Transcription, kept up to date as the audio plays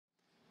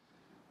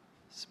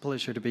It's a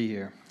pleasure to be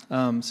here.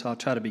 So I'll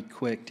try to be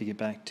quick to get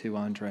back to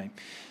Andre.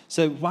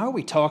 So why are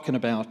we talking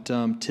about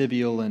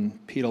tibial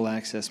and pedal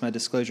access? My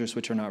disclosures,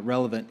 which are not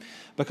relevant,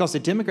 because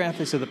the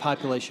demographics of the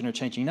population are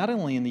changing, not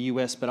only in the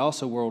U.S., but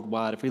also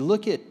worldwide. If we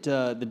look at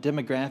the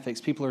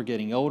demographics, people are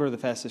getting older. The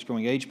fastest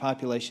growing age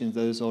population is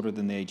those older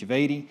than the age of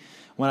 80.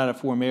 1 out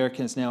of 4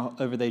 Americans now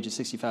over the age of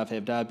 65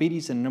 have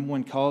diabetes, and the number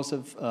one cause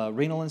of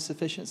renal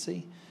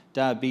insufficiency,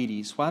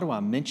 diabetes. Why do I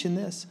mention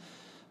this?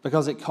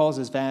 Because it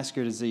causes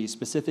vascular disease,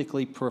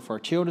 specifically peripheral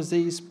arterial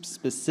disease,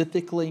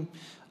 specifically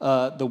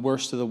the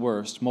worst of the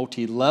worst,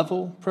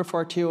 multi-level peripheral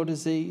arterial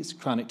disease,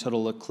 chronic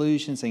total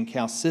occlusions, and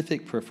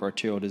calcific peripheral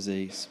arterial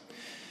disease.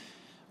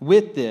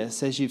 With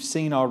this, as you've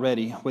seen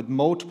already, with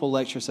multiple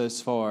lectures so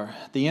far,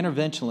 the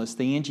interventionalist,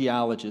 the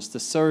angiologist,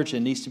 the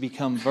surgeon needs to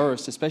become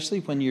versed,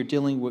 especially when you're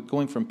dealing with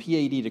going from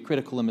PAD to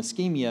critical limb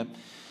ischemia,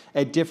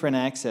 at different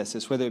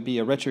accesses, whether it be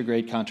a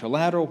retrograde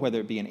contralateral,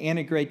 whether it be an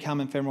antegrade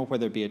common femoral,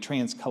 whether it be a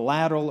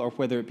transcollateral, or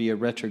whether it be a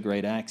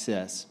retrograde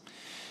access.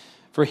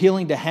 For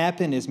healing to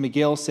happen, as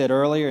Miguel said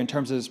earlier, in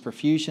terms of this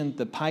perfusion,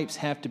 the pipes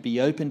have to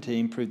be open to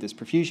improve this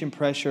perfusion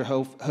pressure,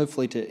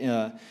 hopefully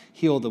to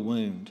heal the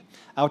wound.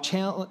 I'll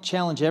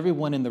challenge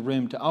everyone in the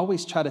room to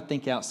always try to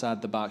think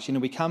outside the box. You know,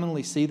 we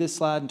commonly see this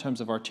slide in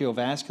terms of arterial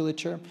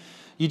vasculature.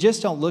 You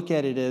just don't look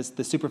at it as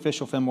the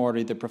superficial femoral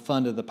artery, the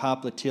profunda, the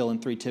popliteal, and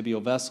 3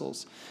 tibial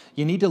vessels.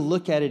 You need to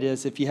look at it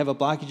as if you have a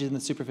blockage in the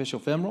superficial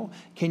femoral,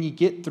 can you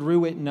get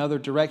through it in other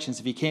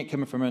directions? If you can't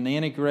come from an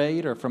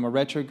antegrade or from a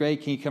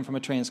retrograde, can you come from a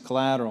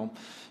transcollateral?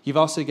 You've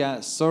also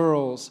got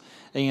surals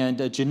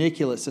and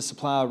geniculate to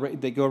supply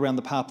that go around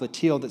the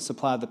popliteal that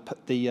supply the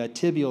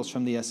tibials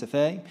from the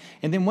SFA.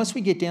 And then once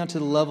we get down to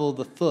the level of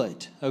the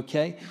foot,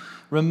 okay,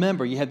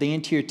 remember you have the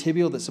anterior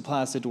tibial that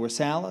supplies the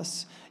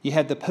dorsalis. You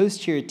have the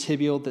posterior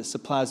tibial that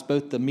supplies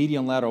both the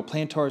medial and lateral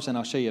plantars, and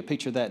I'll show you a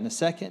picture of that in a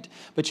second.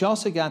 But you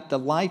also got the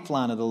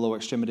lifeline of the lower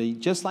extremity.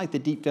 Just like the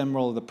deep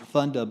femoral of the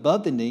profunda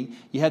above the knee,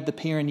 you have the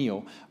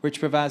peroneal, which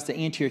provides the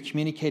anterior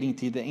communicating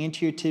to the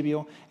anterior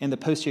tibial and the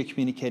posterior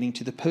communicating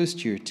to the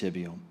posterior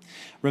tibial.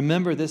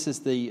 Remember, this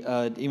is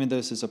the, even though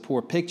this is a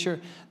poor picture,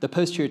 the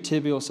posterior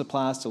tibial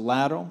supplies the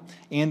lateral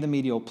and the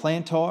medial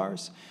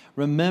plantars.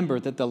 Remember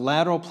that the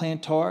lateral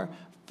plantar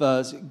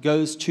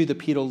goes to the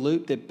pedal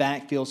loop that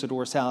backfills the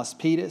dorsalis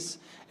pedis.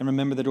 And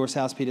remember, the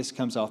dorsalis pedis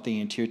comes off the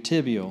anterior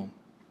tibial.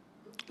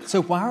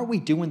 So why are we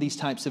doing these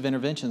types of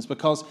interventions?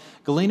 Because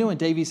Galeno and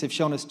Davies have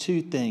shown us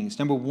two things.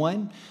 Number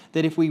one,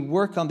 that if we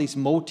work on these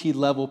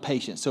multi-level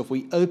patients, so if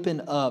we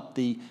open up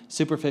the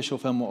superficial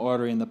femoral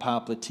artery and the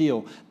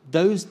popliteal,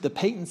 the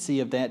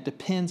patency of that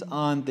depends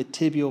on the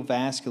tibial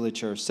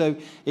vasculature. So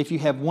if you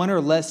have 1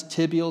 or less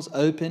tibials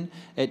open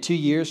at 2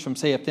 years from,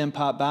 say, a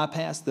FemPop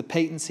bypass, the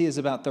patency is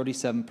about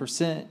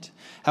 37%.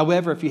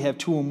 However, if you have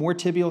 2 or more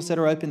tibials that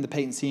are open, the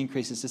patency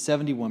increases to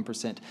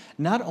 71%.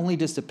 Not only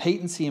does the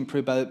patency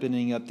improve by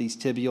opening up these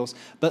tibials,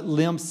 but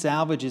limb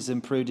salvage is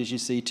improved, as you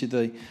see to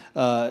the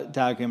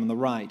diagram on the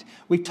right.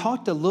 We've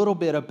talked a little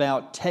bit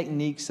about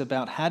techniques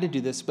about how to do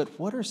this, but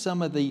what are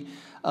some of the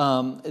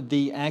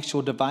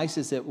actual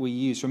devices that we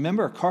use?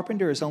 Remember, a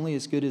carpenter is only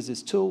as good as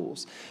his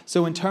tools.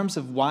 So in terms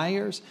of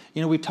wires,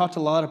 you know, we've talked a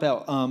lot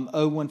about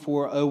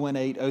 014,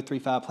 018,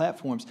 035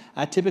 platforms.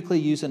 I typically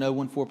use an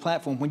 014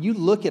 platform. When you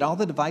look at all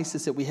the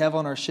devices that we have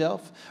on our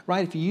shelf,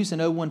 right, if you use an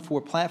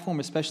 014 platform,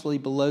 especially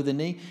below the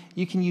knee,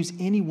 you can use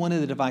any one of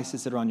the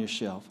devices that are on your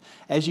shelf.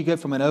 As you go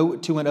from an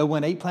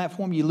 018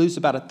 platform, you lose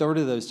about 1/3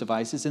 of those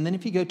devices. And then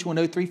if you go to an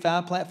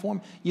 035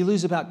 platform, you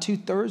lose about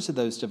 2/3 of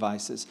those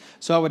devices.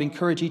 So I would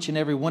encourage each and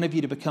every one of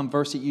you to become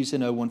versed at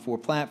using 014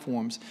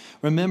 platforms.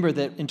 Remember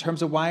that in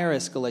terms of wire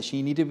escalation,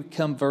 you need to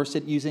become versed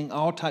at using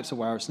all types of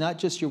wires, not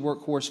just your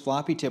workhorse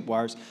floppy tip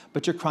wires,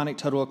 but your chronic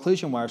total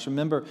occlusion wires.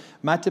 Remember,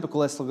 my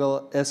typical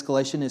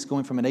escalation is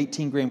going from an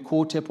 18-gram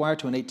coil tip wire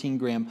to an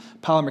 18-gram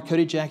polymer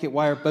coated jacket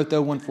wire, both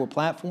 014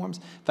 platforms.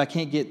 If I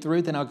can't get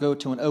through, then I'll go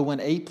to an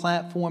 018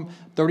 platform,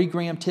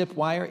 30-gram tip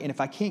wire, and if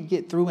I can't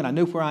get through and I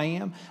know where I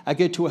am, I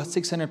go to a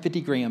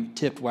 650-gram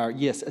tipped wire.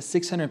 Yes, a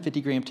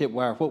 650-gram tip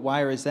wire. What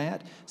wire is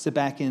that? It's the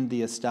back end,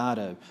 the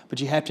estado.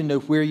 But you have to know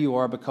where you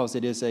are because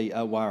it is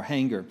a wire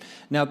hanger.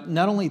 Now,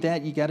 not only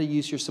that, you got to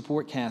use your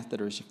support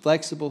catheters,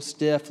 flexible,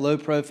 stiff, low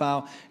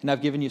profile, and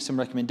I've given you some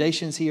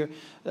recommendations here.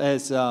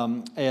 As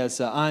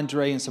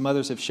Andre and some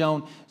others have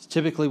shown,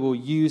 typically we'll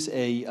use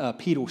a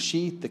pedal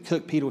sheath. The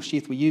Cook pedal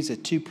sheath, we use a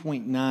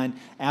 2.9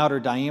 outer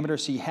diameter,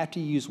 so you have to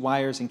use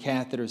wires and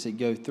catheters that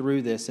go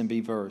through this and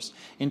be versed.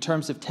 In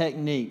terms of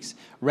techniques,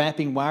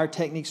 wrapping wire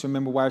techniques,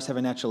 remember wires have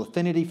a natural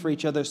affinity for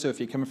each other, so if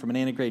you're coming from an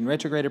antegrade and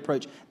retrograde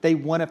approach, they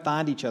want to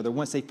find each other.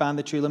 Once they find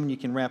the true lumen, you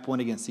can wrap one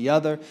against the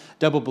other.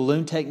 Double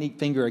balloon technique,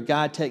 finger of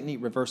guide technique,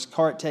 reverse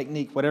cart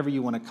technique, whatever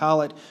you want to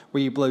call it,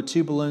 where you blow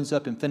 2 balloons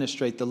up and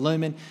fenestrate the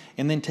lumen,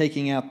 and then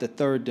taking out the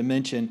third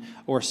dimension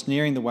or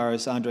snaring the wire,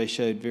 as Andre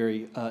showed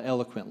very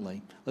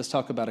eloquently. Let's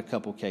talk about a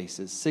couple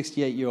cases.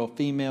 68-year-old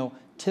female,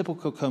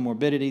 typical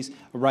comorbidities,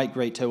 a right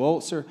great toe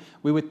ulcer.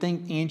 We would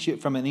think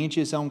from an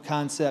angiosome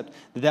concept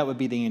that would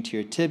be the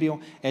anterior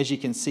tibial. As you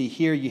can see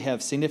here, you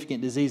have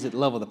significant disease at the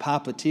level of the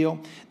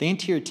popliteal. The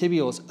anterior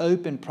tibial is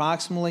open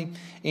proximally,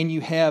 and you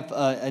have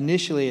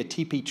initially a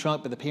TP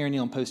trunk, but the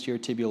peroneal and posterior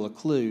tibial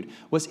occlude.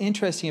 What's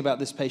interesting about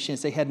this patient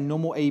is they had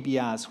normal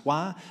ABIs.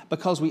 Why?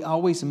 Because we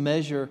always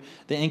measure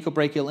the ankle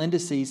brachial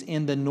indices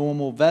in the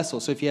normal vessel.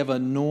 So if you have a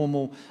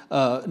normal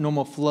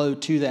flow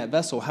to that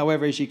vessel.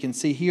 However, as you can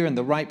see here in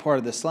the right part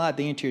of the slide,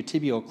 the anterior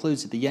tibial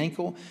occludes at the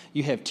ankle.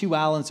 You have 2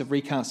 islands of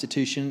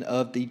reconstitution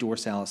of the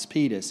dorsalis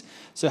pedis.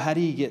 So how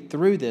do you get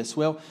through this?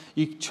 Well,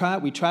 we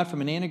tried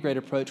from an antegrade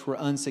approach. We're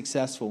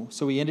unsuccessful.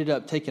 So we ended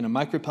up taking a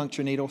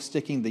micropuncture needle,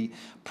 sticking the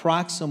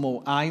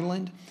proximal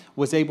island,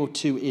 was able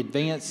to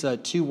advance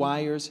 2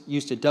 wires,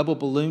 used a double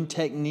balloon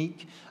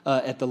technique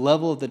at the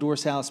level of the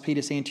dorsalis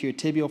pedis anterior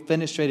tibial,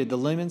 fenestrated the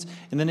lumens,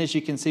 and then as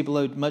you can see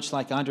below, much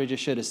like Andre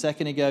just showed a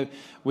second ago,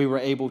 we were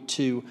able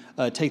to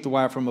take the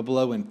wire from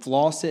below and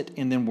floss it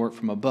and then work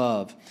from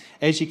above.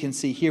 As you can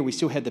see here, we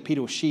still had the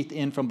pedal sheath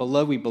in from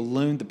below. We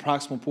ballooned the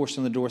proximal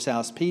portion of the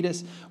dorsalis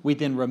pedis. We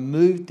then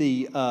removed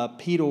the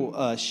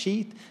pedal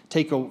sheath,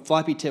 take a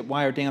floppy tip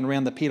wire down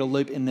around the pedal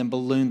loop, and then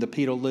balloon the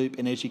pedal loop.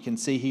 And as you can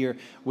see here,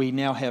 we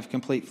now have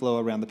complete flow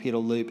around the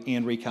pedal loop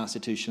and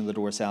reconstitution of the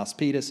dorsalis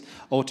pedis,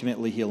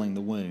 ultimately healing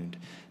the wound.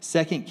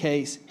 Second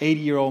case,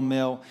 80-year-old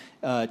male,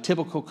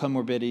 typical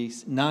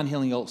comorbidities,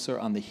 non-healing ulcer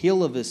on the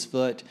heel of his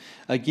foot.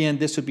 Again,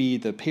 this would be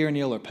the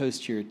peroneal or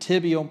posterior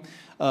tibial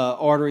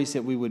arteries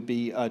that we would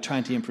be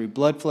trying to improve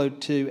blood flow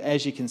to.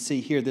 As you can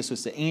see here, this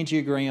was the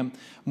angiogram,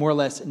 more or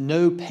less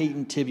no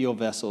patent tibial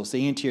vessels.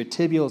 The anterior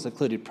tibial is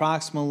occluded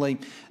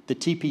proximally. The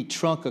TP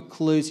trunk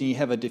occludes, and you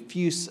have a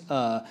diffuse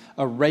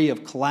array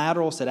of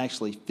collaterals that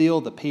actually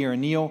fill the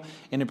peroneal,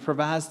 and it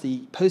provides the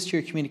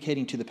posterior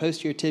communicating to the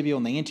posterior tibial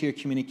and the anterior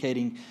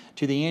communicating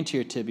to the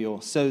anterior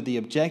tibial. So the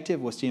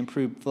objective was to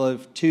improve flow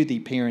to the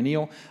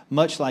peroneal.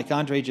 Much like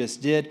Andre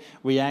just did,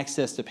 we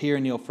accessed the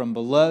peroneal from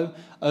below,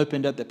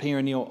 opened up the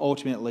peroneal,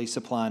 ultimately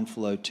supplying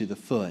flow to the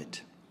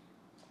foot,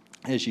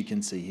 as you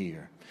can see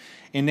here.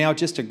 And now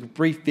just a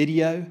brief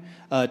video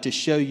to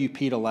show you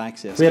pedal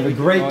access. We have a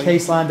great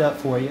case lined up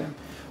for you.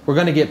 We're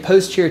going to get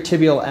posterior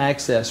tibial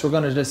access. We're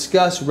going to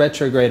discuss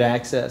retrograde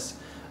access,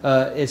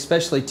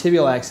 especially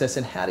tibial access,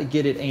 and how to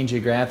get it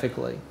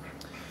angiographically.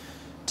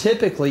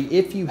 Typically,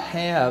 if you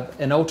have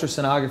an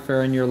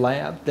ultrasonographer in your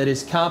lab that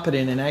is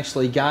competent in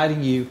actually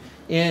guiding you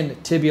in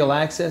tibial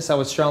access, I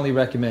would strongly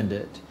recommend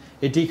it.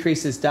 It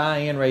decreases dye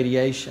and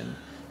radiation.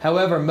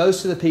 However,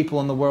 most of the people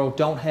in the world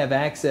don't have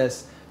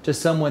access to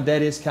someone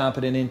that is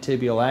competent in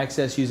tibial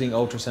access using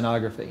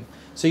ultrasonography.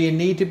 So you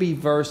need to be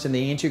versed in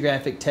the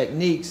angiographic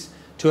techniques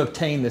to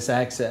obtain this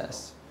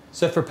access.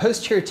 So for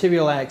posterior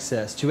tibial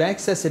access, to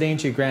access it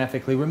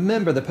angiographically,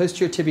 remember the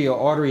posterior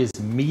tibial artery is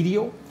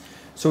medial.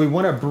 So we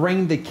want to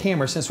bring the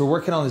camera, since we're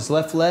working on his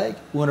left leg,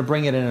 we want to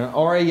bring it in an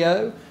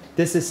RAO.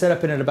 This is set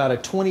up in at about a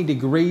 20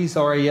 degrees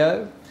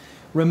RAO.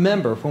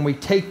 Remember, when we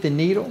take the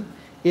needle,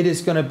 it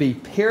is going to be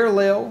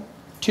parallel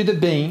to the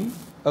beam,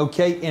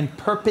 okay, and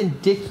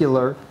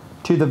perpendicular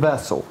to the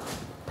vessel.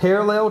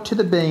 Parallel to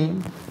the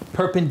beam,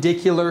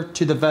 perpendicular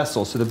to the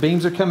vessel. So the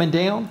beams are coming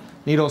down,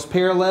 needle's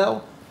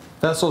parallel,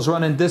 vessel's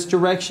running this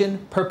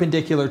direction,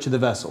 perpendicular to the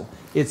vessel.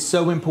 It's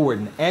so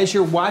important. As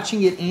you're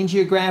watching it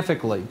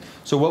angiographically,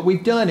 so what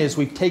we've done is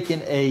we've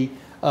taken a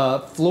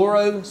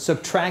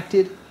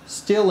fluoro-subtracted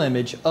still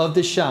image of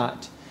the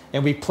shot,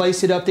 and we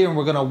place it up there, and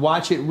we're going to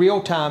watch it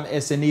real time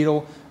as the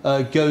needle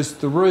goes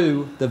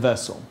through the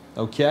vessel,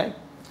 okay?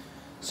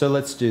 So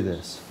let's do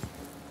this.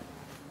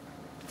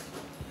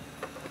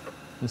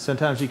 And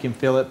sometimes you can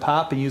feel it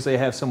pop, and usually I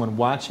have someone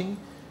watching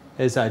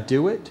as I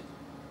do it.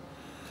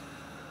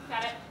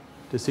 Got it.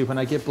 To see when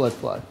I get blood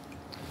flow.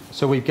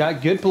 So we've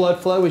got good blood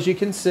flow, as you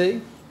can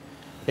see.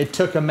 It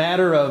took a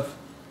matter of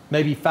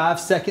maybe 5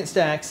 seconds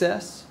to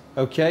access.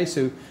 Okay,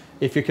 so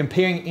if you're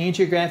comparing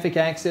angiographic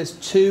access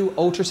to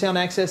ultrasound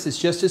access, it's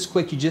just as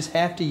quick. You just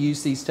have to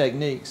use these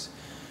techniques.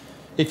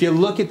 If you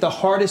look at the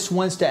hardest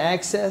ones to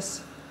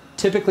access,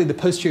 typically the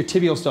posterior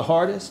tibial is the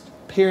hardest,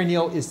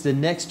 peroneal is the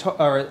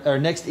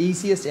next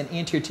easiest, and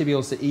anterior tibial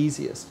is the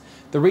easiest.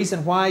 The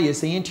reason why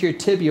is the anterior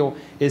tibial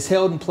is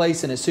held in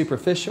place and it's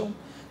superficial.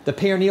 The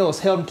peroneal is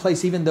held in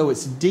place even though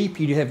it's deep.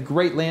 You have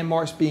great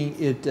landmarks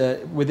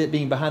with it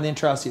being behind the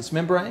intraosseous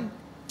membrane.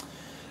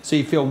 So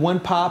you feel one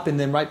pop, and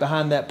then right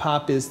behind that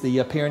pop is the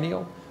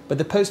peroneal. But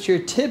the posterior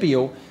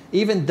tibial,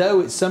 even though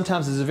it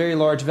sometimes is a very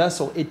large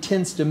vessel, it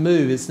tends to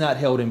move. It's not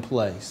held in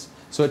place.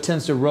 So it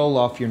tends to roll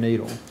off your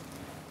needle.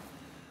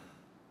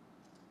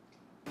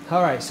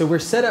 All right, so we're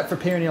set up for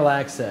peroneal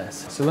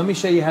access. So let me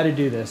show you how to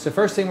do this. The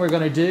first thing we're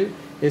going to do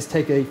is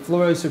take a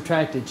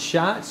fluoro-subtracted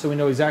shot so we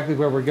know exactly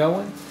where we're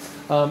going.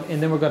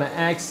 And then we're going to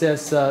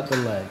access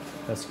the leg.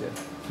 That's good.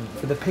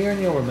 For the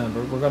peroneal,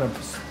 remember, we're going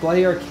to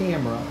splay our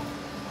camera,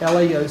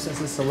 LAO, since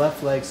it's the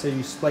left leg, so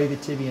you splay the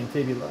tibia and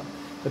fibula.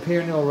 The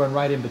peroneal will run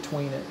right in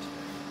between it.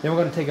 Then we're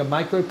going to take a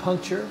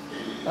micropuncture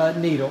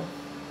needle.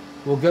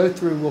 We'll go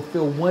through, we'll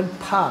feel one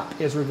pop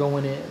as we're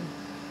going in.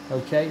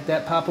 Okay,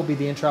 that pipe will be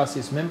the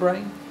intraosseous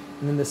membrane,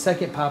 and then the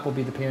second pipe will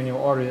be the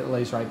peroneal artery that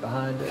lays right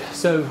behind it.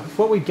 So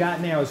what we've got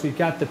now is we've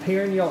got the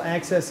peroneal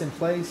access in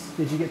place.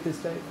 Did you get this,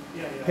 Dave?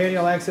 Yeah.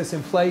 Peroneal access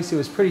in place. It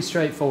was pretty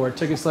straightforward. It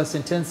took us less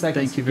than 10 seconds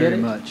Thank you to get very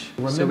it. much.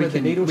 Remember, So we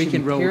the needle can should be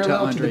roll to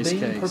parallel Andre's to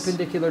the beam, case.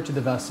 perpendicular to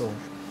the vessel.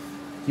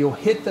 You'll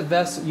hit the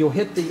vessel. You'll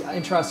hit the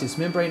intraosseous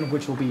membrane,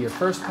 which will be your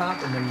first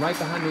pipe, and then right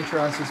behind the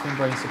intraosseous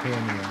membrane is the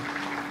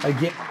peroneal.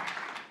 Again.